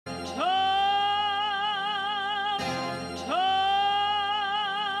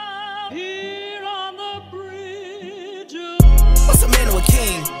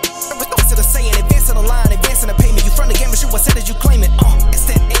the game and shoot, what said that you claim it? It's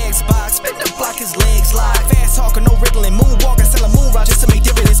that Xbox, spin the block, his legs live. Fast talking, no riddling, moonwalking, selling moon rock just to make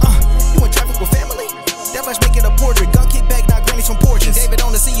dividends. You in traffic with family? That flash make it a portrait. Gun kick back, not grannies from porches. David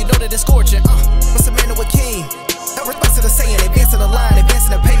on the scene, you know that it's scorching. What's the man with King? No response to the saying, advancing the line,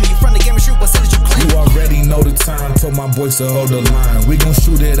 advancing the payment. You front the game and shoot, what said that you claim it? You already know the time, told my boys to hold the line. We gon'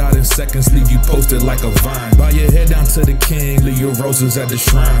 shoot it out in seconds, leave you posted like a vine. Bow your head down to the king, leave your roses at the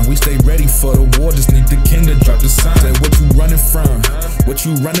shrine. We stay ready for the war, just need the king to drop the sign. Say what you running from, what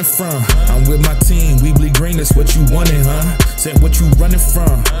you running from? I'm with my team, we bleed green, that's what you wanted, huh? Said what you running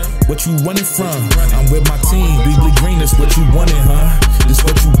from, what you running from? I'm with my team, we bleed green, that's what you wanted, huh? This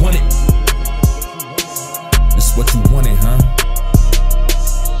what you wanted. This what you wanted, huh?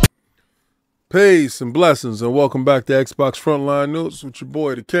 Peace and blessings, and welcome back to Xbox Frontline News with your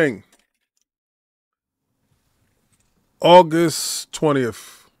boy, the King. August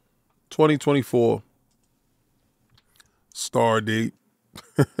 20th, 2024. Star date.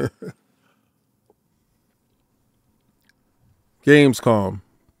 Gamescom.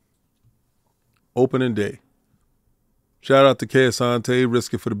 Opening day. Shout out to KSante,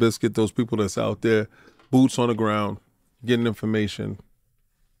 Risk It for the Biscuit, those people that's out there, boots on the ground, getting information.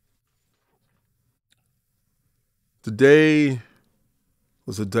 Today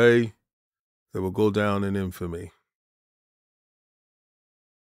was a day that will go down in infamy.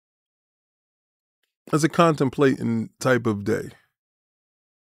 As a contemplating type of day.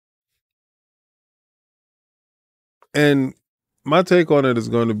 And my take on it is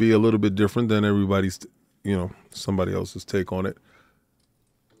going to be a little bit different than everybody's, somebody else's take on it.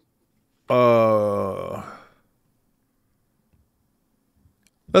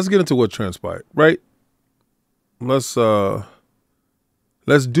 Let's get into what transpired, right? Let's do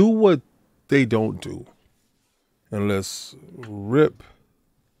what they don't do, and let's rip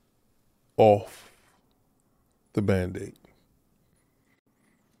off the Band-Aid.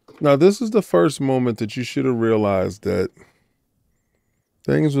 Now, this is the first moment that you should have realized that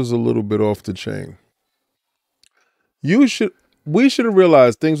things was a little bit off the chain. We should have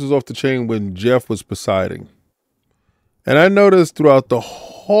realized things was off the chain when Jeff was presiding. And I noticed throughout the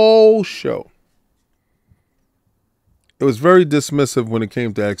whole show, it was very dismissive when it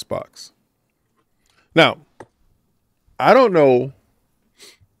came to Xbox. Now, I don't know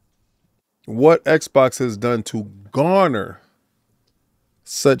what Xbox has done to garner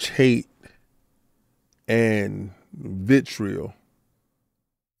such hate and vitriol.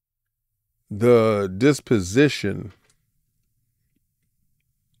 The disposition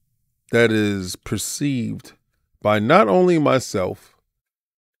that is perceived by not only myself,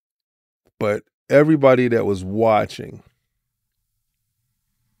 but everybody that was watching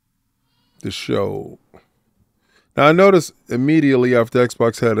the show. Now, I noticed immediately after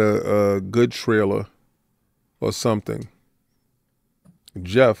Xbox had a good trailer or something,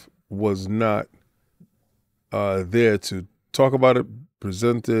 Jeff was not there to talk about it,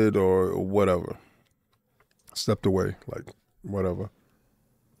 present it, or whatever. Stepped away, like, whatever.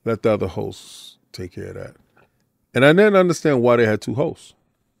 Let the other hosts take care of that. And I didn't understand why they had two hosts.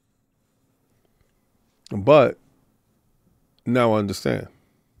 But now I understand.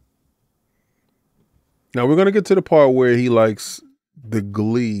 Now we're going to get to the part where he likes the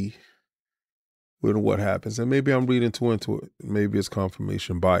glee with what happens. And maybe I'm reading too into it. Maybe it's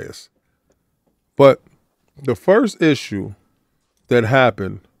confirmation bias. But the first issue that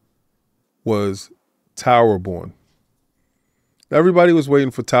happened was Towerborn. Everybody was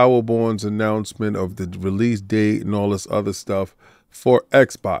waiting for Towerborn's announcement of the release date and all this other stuff for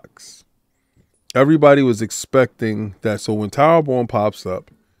Xbox. Everybody was expecting that. So when Towerborn pops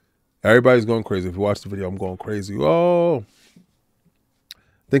up, everybody's going crazy. If you watch the video, I'm going crazy. Oh,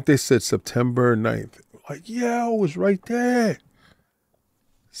 I think they said September 9th. Like, yeah, it was right there.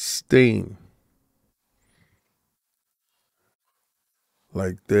 Steam.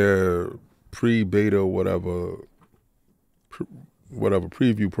 Like their pre-beta, whatever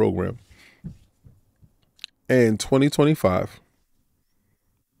preview program. And 2025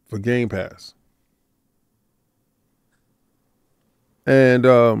 for Game Pass. And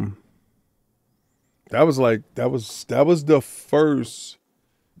that was the first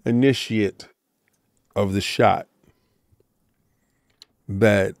initiate of the shot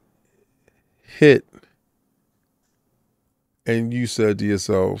that hit, and you said to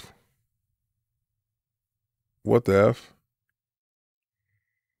yourself, what the F?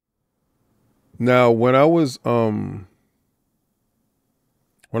 Now, when I was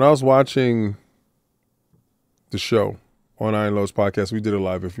watching the show on Iron Lowe's podcast, we did it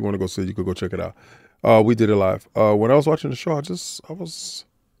live. If you want to go see it, you could go check it out. We did it live. When I was watching the show, I was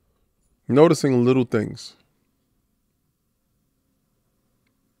noticing little things.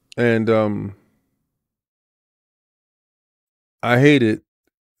 And I hated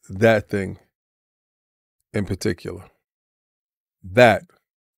that thing in particular. That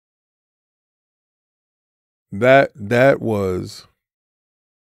was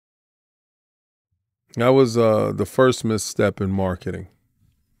the first misstep in marketing.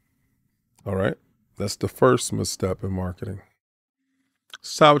 All right? That's the first misstep in marketing.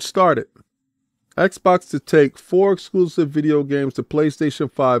 That's how it started. Xbox to take 4 exclusive video games to PlayStation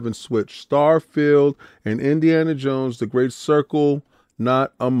 5 and Switch. Starfield and Indiana Jones, The Great Circle,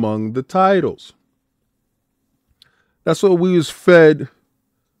 not among the titles. That's what we was fed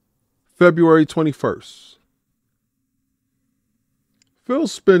February 21st. Phil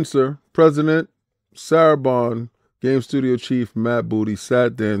Spencer, president, Sarabon, game studio chief Matt Booty,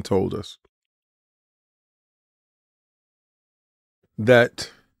 sat there and told us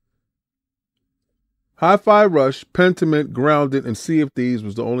that Hi-Fi Rush, Pentiment, Grounded, and Sea of Thieves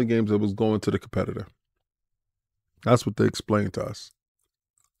was the only games that was going to the competitor. That's what they explained to us.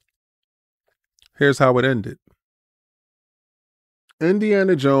 Here's how it ended.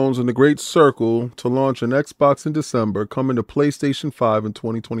 Indiana Jones and the Great Circle to launch on Xbox in December, coming to PlayStation 5 in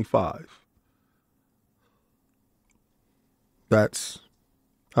 2025. That's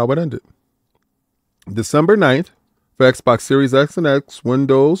how it ended. December 9th for Xbox Series X and X,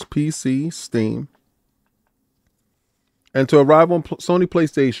 Windows, PC, Steam. And to arrive on Sony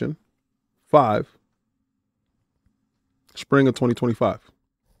PlayStation 5, spring of 2025.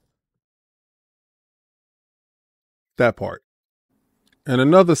 That part. And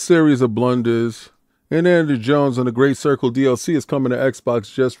another series of blunders. Indiana Jones and the Great Circle DLC is coming to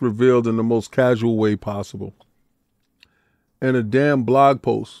Xbox, just revealed in the most casual way possible. And a damn blog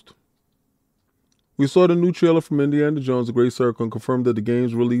post. We saw the new trailer from Indiana Jones, The Great Circle, and confirmed that the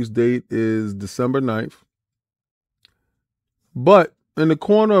game's release date is December 9th. But in the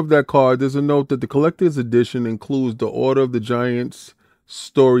corner of that card, there's a note that the collector's edition includes the Order of the Giants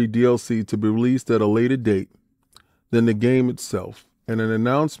story DLC to be released at a later date than the game itself. And an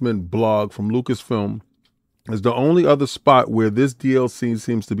announcement blog from Lucasfilm is the only other spot where this DLC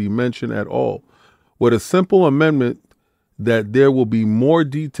seems to be mentioned at all, with a simple amendment that there will be more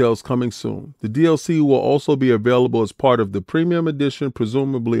details coming soon. The DLC will also be available as part of the premium edition,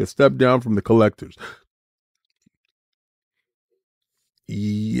 presumably a step down from the collectors.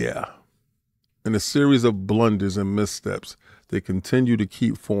 Yeah. In a series of blunders and missteps, they continue to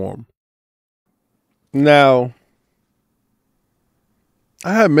keep form. Now,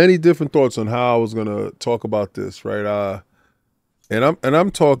 I had many different thoughts on how I was going to talk about this, right?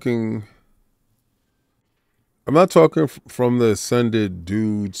 I'm talking, I'm not talking from the ascended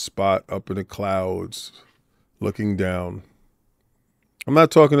dude spot up in the clouds looking down. I'm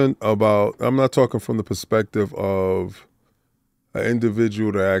not talking from the perspective of an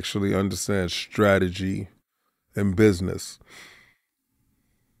individual that actually understands strategy and business.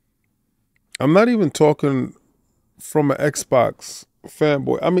 I'm not even talking from an Xbox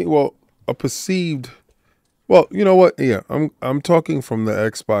fanboy. I mean, well, a perceived, well, you know what? Yeah, I'm talking from the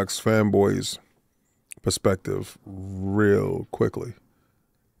Xbox fanboys perspective real quickly.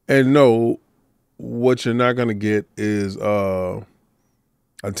 And no, what you're not going to get is a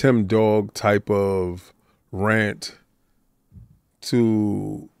Tim Dog type of rant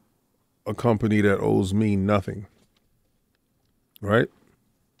to a company that owes me nothing. Right?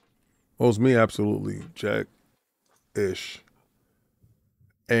 Owes me absolutely jack-ish.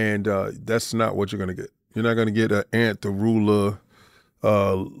 And that's not what you're going to get. You're not going to get an Ant the Ruler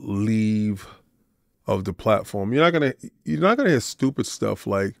leave of the platform. You're not going to hear stupid stuff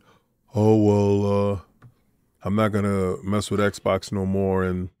like, oh, well, I'm not going to mess with Xbox no more,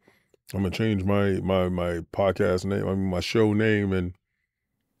 and I'm going to change my podcast name, I mean, my show name. And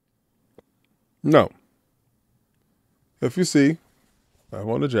no. If you see, I have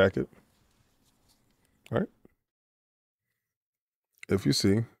on a jacket. Right? If you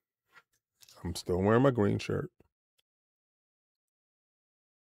see, I'm still wearing my green shirt.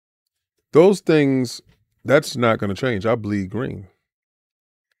 Those things, that's not going to change. I bleed green.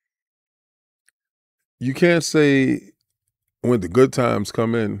 You can't say when the good times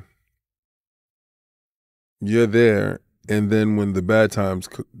come in, you're there, and then when the bad times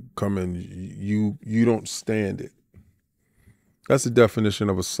come in, you don't stand it. That's the definition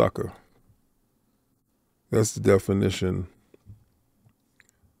of a sucker. That's the definition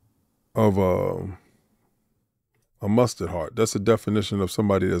of a mustard heart. That's the definition of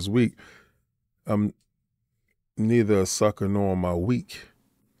somebody that's weak. I'm neither a sucker nor am I weak.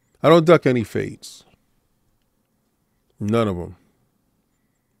 I don't duck any fates. None of them.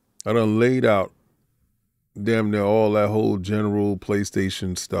 I done laid out damn near all that whole general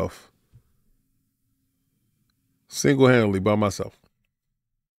PlayStation stuff single-handedly by myself.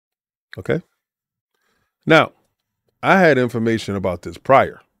 Okay? Now, I had information about this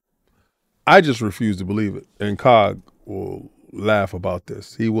prior. I just refused to believe it. And Cog will laugh about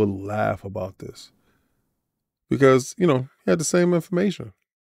this. He will laugh about this. Because, you know, he had the same information.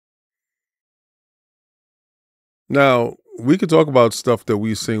 Now, we could talk about stuff that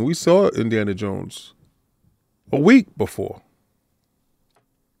we've seen. We saw Indiana Jones a week before.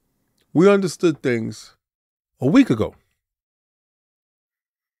 We understood things a week ago.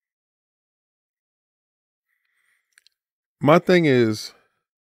 My thing is,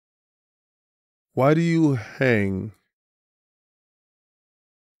 why do you hang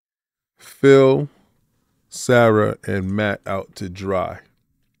Phil, Sarah, and Matt out to dry?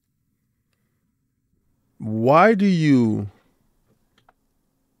 Why do you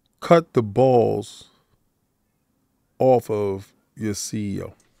cut the balls off of your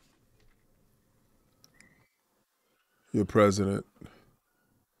CEO, your president?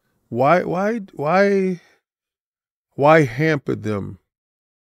 Why hamper them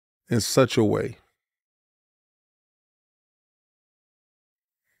in such a way?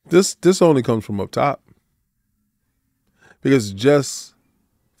 This only comes from up top. Because just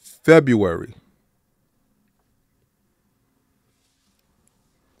February,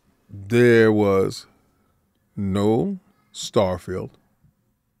 there was no Starfield,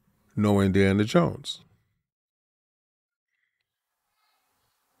 no Indiana Jones.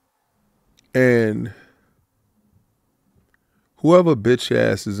 And whoever bitch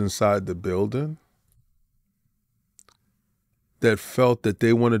ass is inside the building that felt that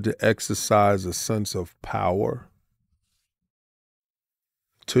they wanted to exercise a sense of power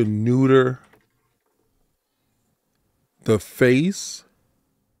to neuter the face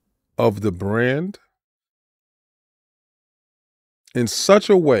of the brand in such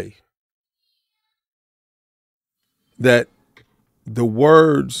a way that the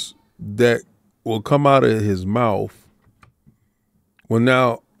words that will come out of his mouth will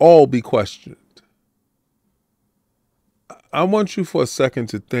now all be questioned. I want you for a second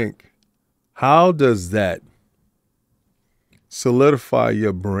to think, how does that solidify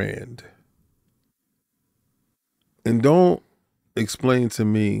your brand? And don't explain to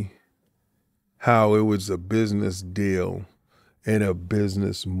me how it was a business deal and a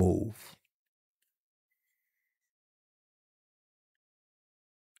business move.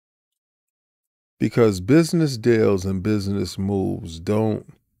 Because business deals and business moves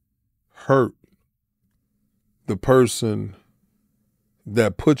don't hurt the person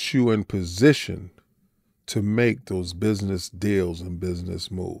that puts you in position to make those business deals and business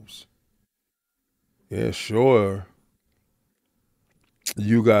moves. Yeah, sure,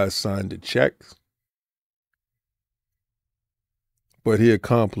 you guys signed the checks, but he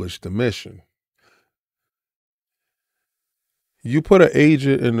accomplished the mission. You put an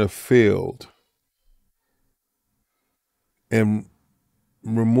agent in the field and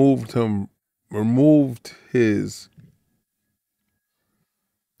removed his,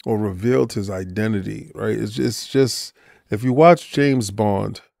 or revealed his identity, right? It's just, if you watch James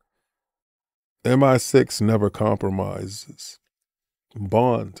Bond, MI6 never compromises.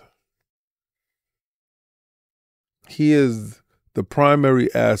 Bond. He is the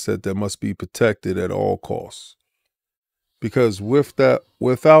primary asset that must be protected at all costs. Because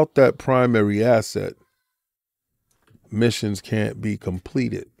without that primary asset, missions can't be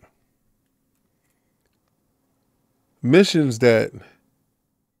completed. Missions that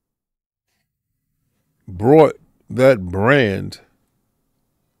brought that brand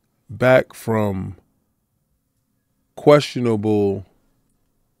back from questionable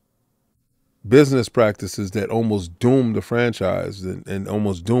business practices that almost doomed the franchise and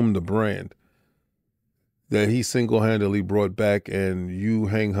almost doomed the brand, that he single-handedly brought back, and you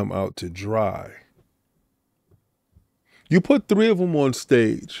hang him out to dry. You put 3 of them on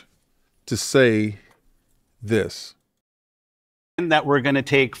stage to say this. That we're going to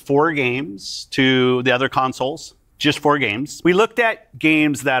take 4 games to the other consoles, just 4 games. We looked at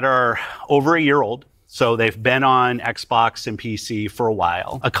games that are over a year old, so they've been on Xbox and PC for a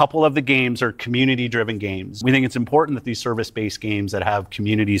while. A couple of the games are community-driven games. We think it's important that these service-based games that have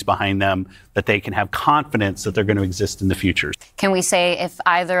communities behind them, that they can have confidence that they're going to exist in the future. Can we say if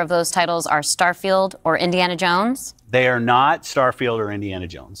either of those titles are Starfield or Indiana Jones? They are not Starfield or Indiana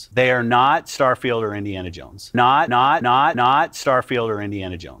Jones. They are not Starfield or Indiana Jones. Not Starfield or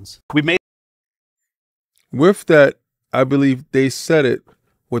Indiana Jones. We've made. With that, I believe they said it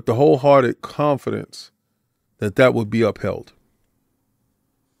with the wholehearted confidence that that would be upheld.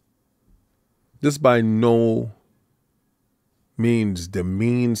 This by no means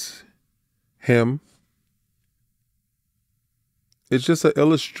demeans him. It's just an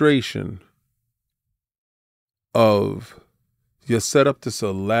illustration of you set up this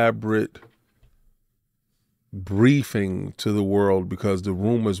elaborate briefing to the world because the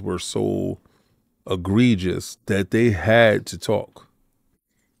rumors were so egregious that they had to talk.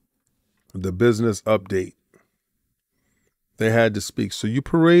 The business update. They had to speak. So you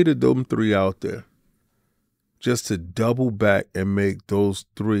paraded them three out there just to double back and make those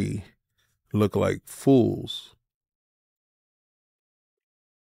three look like fools.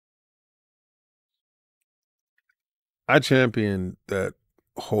 I championed that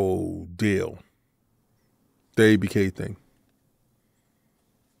whole deal, the ABK thing.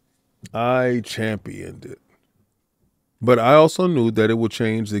 I championed it. But I also knew that it would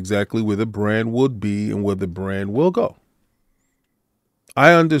change exactly where the brand would be and where the brand will go.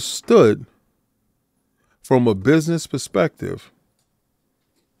 I understood from a business perspective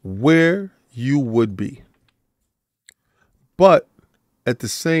where you would be. But at the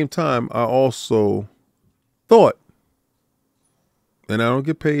same time, I also thought, and I don't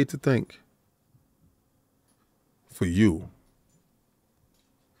get paid to think for you,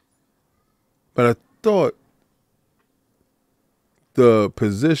 but I thought the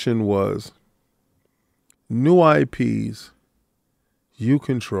position was new IPs, you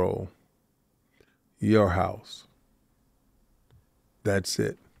control your house. That's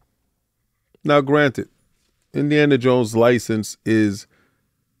it. Now, granted, Indiana Jones license is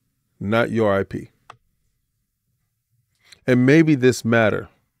not your IP. And maybe this matter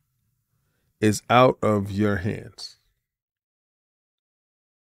is out of your hands.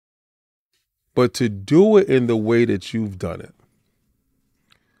 But to do it in the way that you've done it,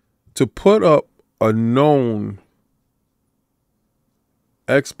 to put up a known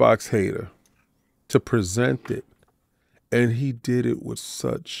Xbox hater, to present it, and he did it with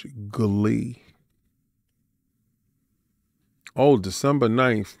such glee. Oh, December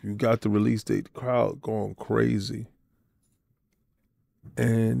 9th, you got the release date, the crowd going crazy.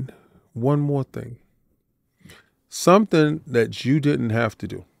 And one more thing, something that you didn't have to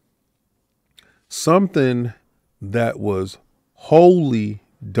do, something that was wholly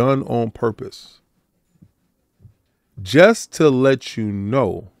done on purpose, just to let you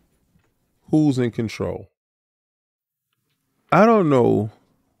know who's in control. I don't know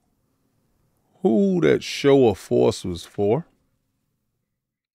who that show of force was for.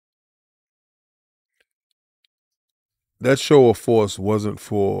 That show of force wasn't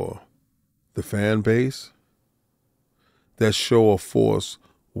for the fan base. That show of force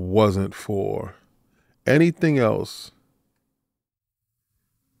wasn't for anything else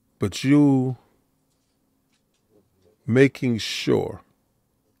but you making sure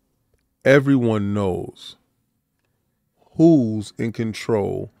everyone knows who's in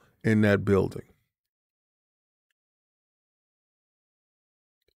control in that building.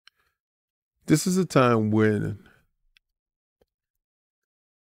 This is a time when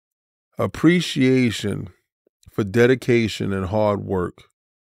appreciation for dedication and hard work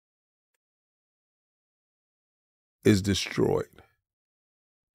is destroyed.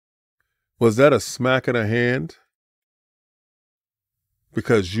 Was that a smack in the hand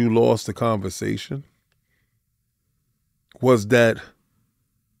because you lost the conversation? Was that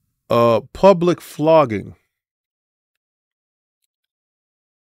a public flogging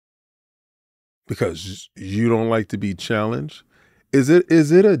because you don't like to be challenged? Is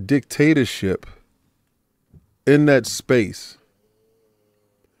it a dictatorship in that space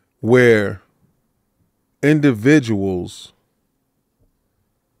where individuals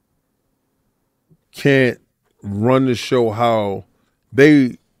can't run the show how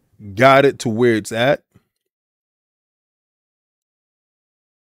they got it to where it's at?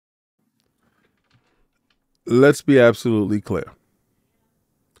 Let's be absolutely clear.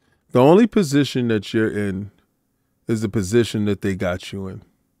 The only position that you're in is the position that they got you in.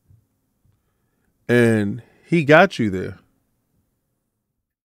 And he got you there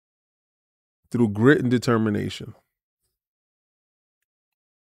through grit and determination.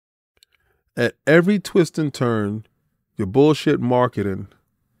 At every twist and turn, your bullshit marketing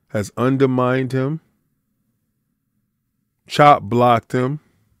has undermined him, chop blocked him,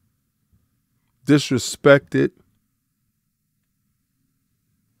 disrespected,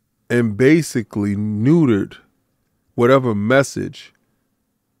 and basically neutered whatever message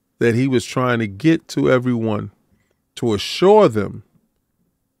that he was trying to get to everyone to assure them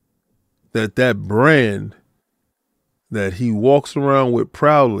that that brand that he walks around with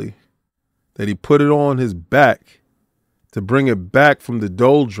proudly, that he put it on his back to bring it back from the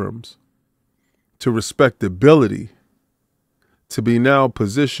doldrums, to respectability to be now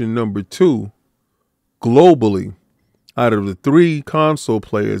position number 2 globally out of the 3 console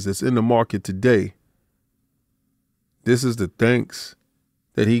players that's in the market today. This is the thanks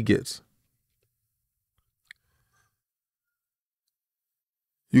that he gets.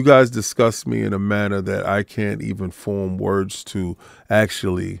 You guys discuss me in a manner that I can't even form words to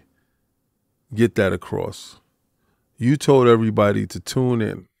actually get that across. You told everybody to tune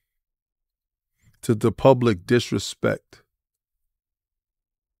in to the public disrespect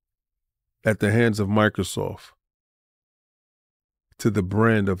at the hands of Microsoft to the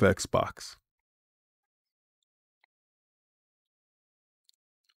brand of Xbox.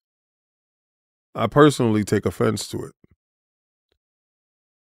 I personally take offense to it.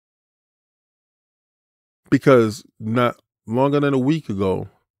 Because not longer than a week ago,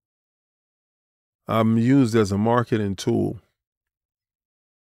 I'm used as a marketing tool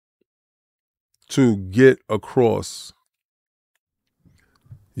to get across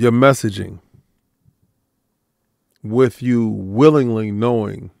your messaging with you willingly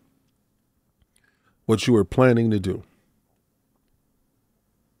knowing what you were planning to do.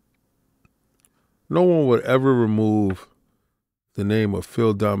 No one would ever remove the name of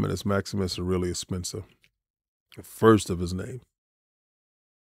Phil Dominus Maximus Aurelius Spencer, the first of his name.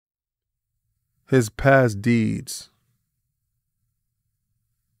 His past deeds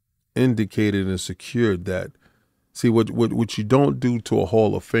indicated and secured that. See, what you don't do to a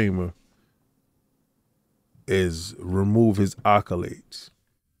Hall of Famer is remove his accolades.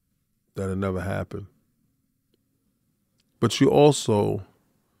 That'll never happen. But you also,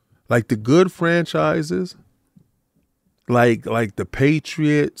 like the good franchises, like the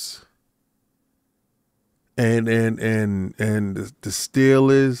Patriots and the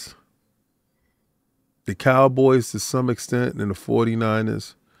Steelers, the Cowboys to some extent, and the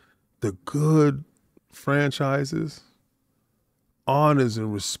 49ers, the good franchises honors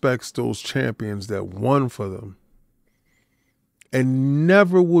and respects those champions that won for them and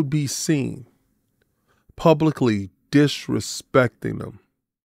never would be seen publicly disrespecting them.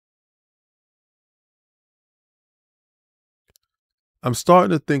 I'm starting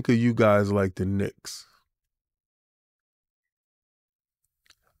to think of you guys like the Knicks.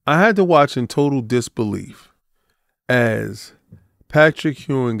 I had to watch in total disbelief as Patrick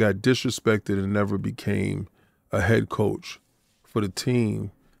Ewing got disrespected and never became a head coach for the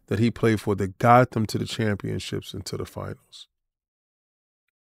team that he played for that got them to the championships and to the finals.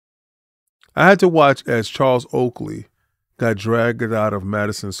 I had to watch as Charles Oakley got dragged out of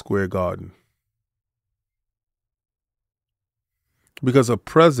Madison Square Garden because a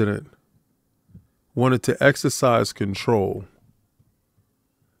president wanted to exercise control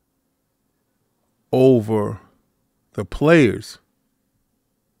over the players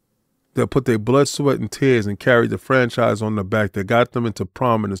that put their blood, sweat, and tears and carried the franchise on their back, that got them into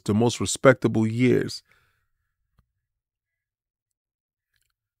prominence, the most respectable years,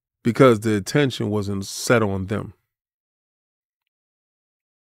 because the attention wasn't set on them.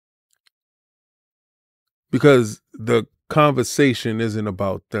 Because the conversation isn't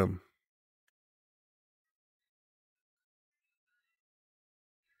about them.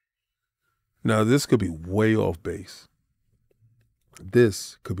 Now, this could be way off base.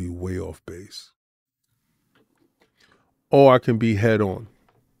 This could be way off base. Or I can be head on.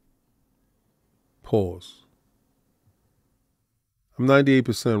 Pause. I'm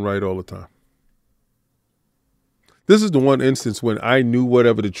 98% right all the time. This is the one instance when I knew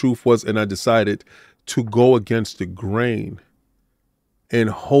whatever the truth was and I decided to go against the grain in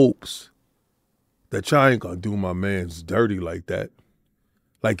hopes that y'all ain't gonna do my man's dirty like that.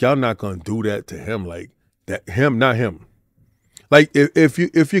 Like y'all not gonna do that to him, like that, him, not him. Like if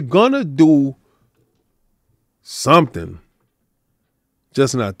you're gonna do something,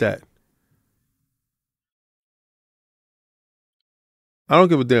 just not that. I don't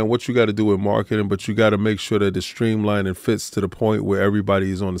give a damn what you got to do with marketing, but you got to make sure that it's streamlined and fits to the point where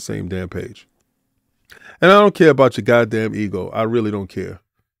everybody is on the same damn page. And I don't care about your goddamn ego. I really don't care.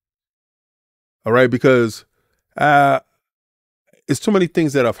 All right, because it's too many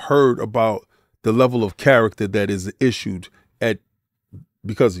things that I've heard about the level of character that is issued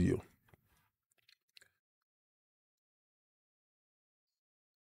because of you.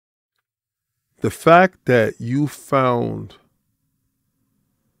 The fact that you found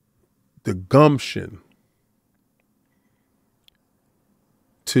the gumption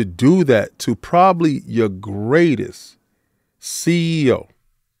to do that to probably your greatest CEO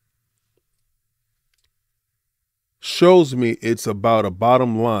shows me it's about a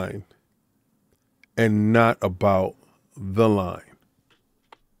bottom line and not about the line.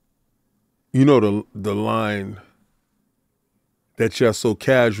 You know the line that y'all so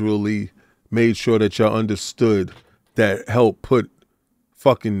casually made sure that y'all understood that helped put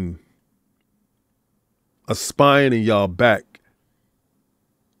fucking a spine in y'all back.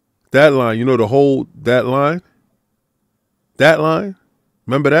 That line, you know that line? That line?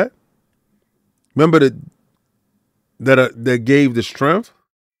 Remember that? Remember that gave the strength?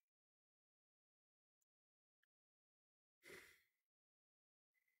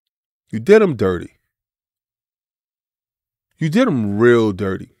 You did them dirty. You did them real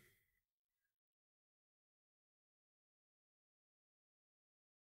dirty.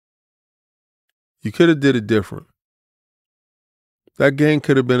 You could have did it different. That game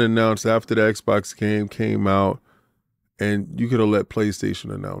could have been announced after the Xbox game came out, and you could have let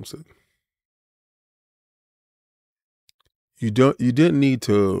PlayStation announce it. You didn't need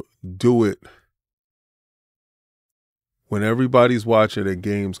to do it when everybody's watching at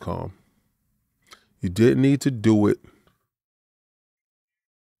Gamescom. You didn't need to do it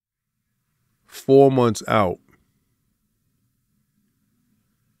 4 months out.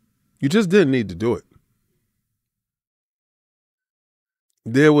 You just didn't need to do it.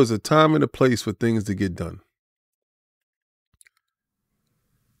 There was a time and a place for things to get done.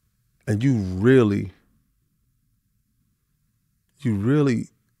 And you really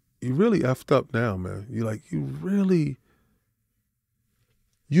effed up now, man. You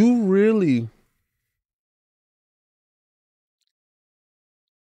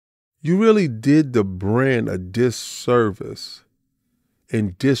really did the brand a disservice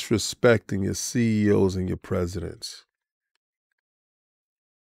in disrespecting your CEOs and your presidents.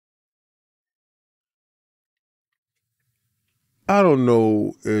 I don't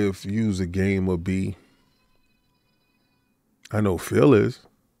know if you's a gamer, B. I know Phil is.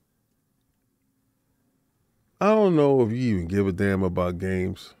 I don't know if you even give a damn about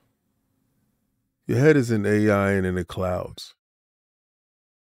games. Your head is in AI and in the clouds.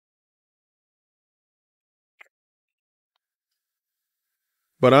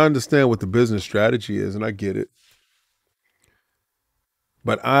 But I understand what the business strategy is, and I get it.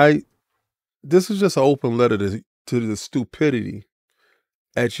 But this is just an open letter to the stupidity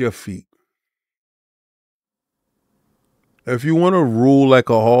at your feet. If you want to rule like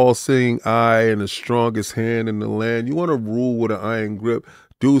a all-seeing eye and the strongest hand in the land, you want to rule with an iron grip,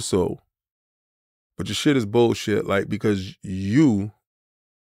 do so. But your shit is bullshit, because your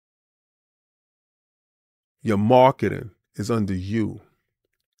marketing is under you.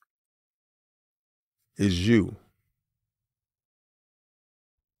 Is you.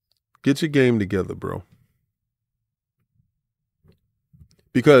 Get your game together, bro.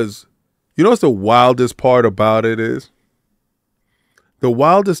 Because you know what's the wildest part about it is? The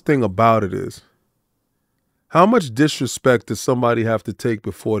wildest thing about it is, how much disrespect does somebody have to take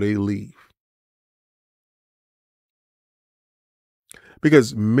before they leave?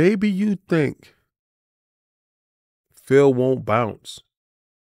 Because maybe you think Phil won't bounce.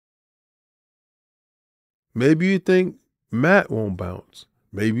 Maybe you think Matt won't bounce.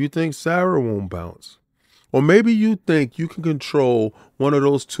 Maybe you think Sarah won't bounce. Or maybe you think you can control one of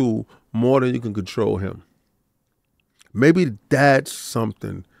those two more than you can control him. Maybe that's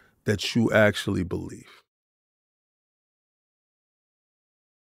something that you actually believe.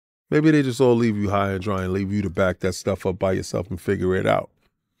 Maybe they just all leave you high and dry and leave you to back that stuff up by yourself and figure it out.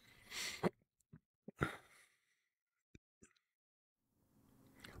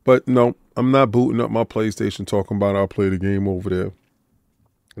 But no, I'm not booting up my PlayStation talking about I'll play the game over there.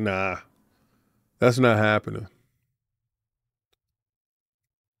 Nah, that's not happening.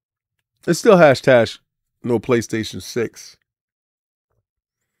 It's still hashtag no PlayStation 6.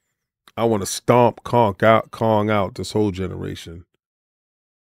 I want to stomp Kong out this whole generation.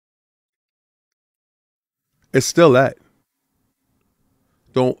 It's still that.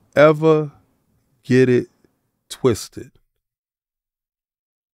 Don't ever get it twisted.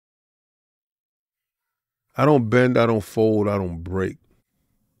 I don't bend, I don't fold, I don't break.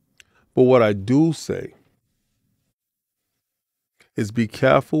 But what I do say is be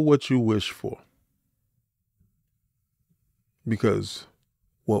careful what you wish for. Because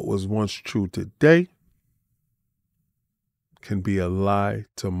what was once true today can be a lie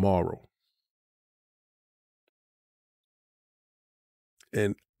tomorrow.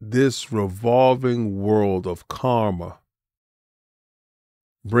 And this revolving world of karma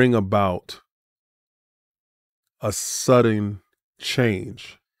bring about a sudden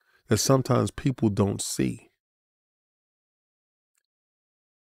change that sometimes people don't see.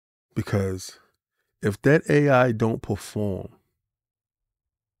 Because if that AI don't perform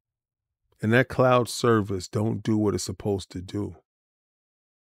and that cloud service don't do what it's supposed to do,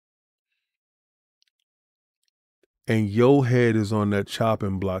 and your head is on that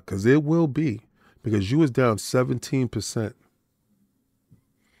chopping block, because it will be, because you was down 17%.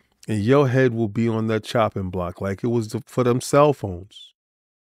 And your head will be on that chopping block like it was for them cell phones.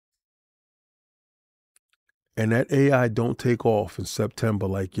 And that AI don't take off in September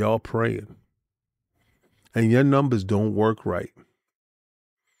like y'all praying. And your numbers don't work right.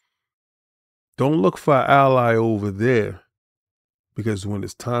 Don't look for an ally over there, because when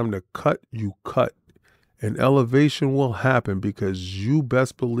it's time to cut, you cut. And elevation will happen, because you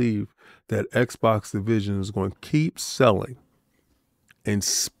best believe that Xbox division is going to keep selling in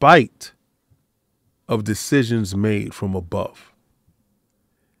spite of decisions made from above.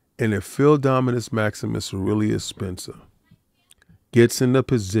 And if Phil Dominus Maximus Aurelius Spencer gets in the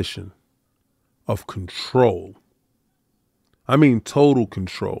position of control, I mean total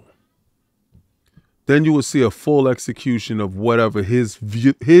control, then you will see a full execution of whatever his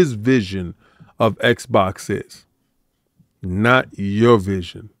vision of Xbox is, not your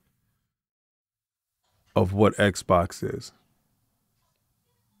vision of what Xbox is.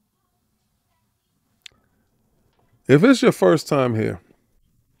 If it's your first time here,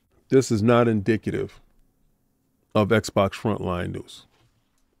 this is not indicative of Xbox Frontline News.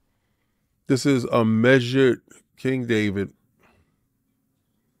 This is a measured King David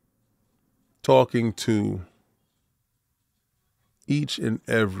talking to each and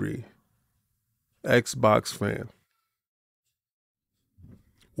every Xbox fan.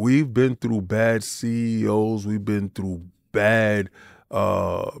 We've been through bad CEOs. We've been through bad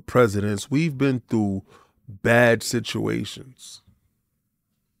presidents. We've been through bad situations.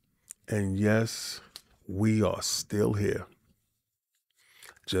 And yes, we are still here.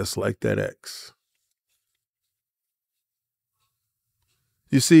 Just like that X.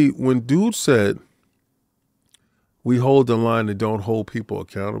 You see, when dude said, we hold the line and don't hold people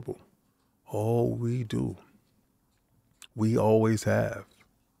accountable. Oh, we do. We always have.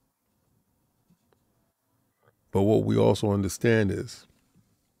 But what we also understand is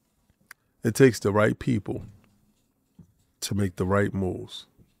it takes the right people to make the right moves.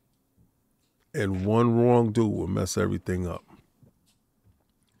 And one wrong dude will mess everything up.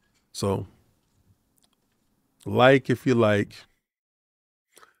 So, like if you like.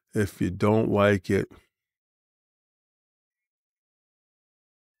 If you don't like it,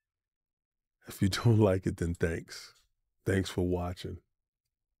 if you don't like it, then thanks. Thanks for watching.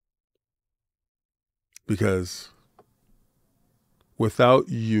 Because without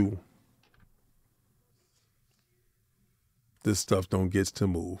you, this stuff don't get to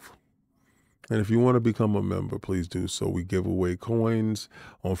move. And if you want to become a member, please do so. We give away coins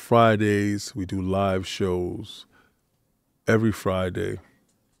on Fridays. We do live shows every Friday.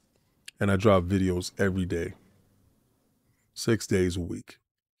 And I drop videos every day, 6 days a week.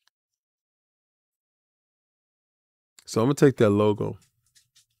 So I'm going to take that logo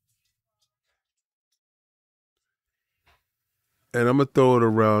and I'm going to throw it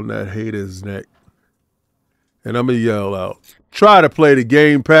around that hater's neck. And I'm going to yell out, try to play the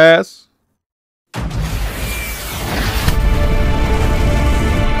Game Pass.